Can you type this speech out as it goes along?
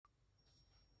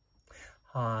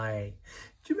Hi.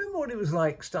 Do you remember what it was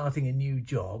like starting a new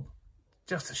job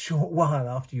just a short while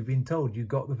after you've been told you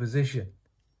got the position?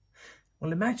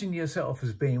 Well, imagine yourself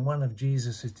as being one of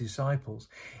Jesus's disciples.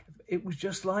 It was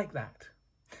just like that.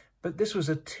 But this was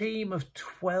a team of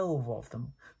 12 of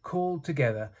them called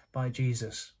together by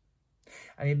Jesus.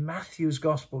 And in Matthew's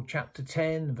Gospel, chapter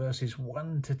 10, verses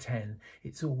 1 to 10,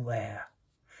 it's all there.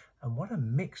 And what a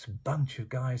mixed bunch of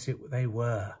guys they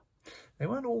were. They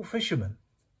weren't all fishermen.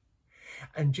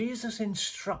 And Jesus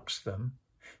instructs them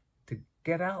to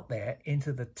get out there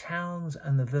into the towns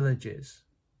and the villages.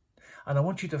 And I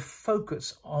want you to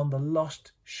focus on the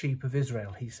lost sheep of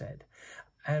Israel, he said,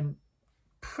 and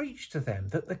preach to them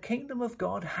that the kingdom of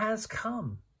God has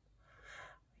come.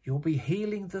 You'll be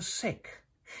healing the sick.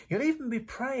 You'll even be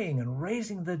praying and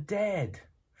raising the dead.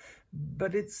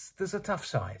 But there's a tough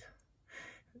side.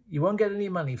 You won't get any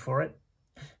money for it,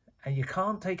 and you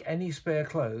can't take any spare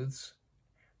clothes,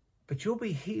 but you'll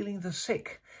be healing the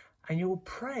sick, and you'll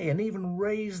pray and even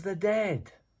raise the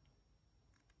dead.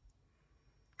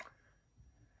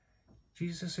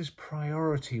 Jesus'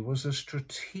 priority was a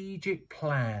strategic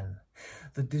plan.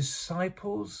 The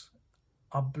disciples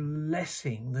are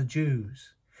blessing the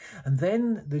Jews. And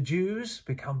then the Jews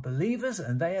become believers,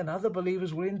 and they and other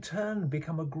believers will in turn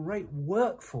become a great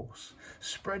workforce,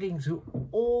 spreading to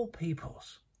all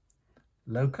peoples,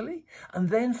 locally and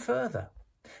then further,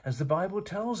 as the Bible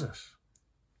tells us,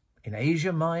 in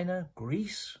Asia Minor,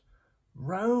 Greece,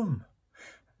 Rome,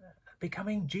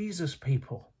 becoming Jesus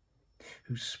people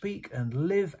who speak and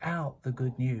live out the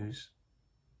good news.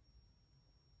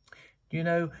 You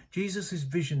know, Jesus'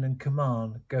 vision and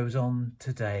command goes on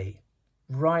today,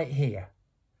 right here,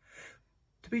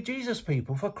 to be Jesus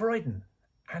people for Croydon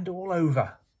and all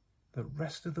over the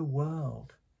rest of the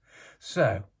world.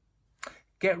 So,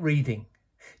 get reading.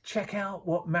 Check out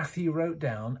what Matthew wrote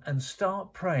down and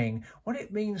start praying what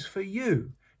it means for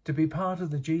you to be part of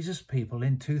the Jesus people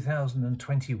in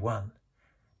 2021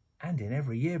 and in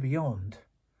every year beyond.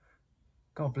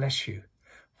 God bless you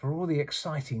for all the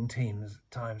exciting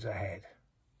times ahead.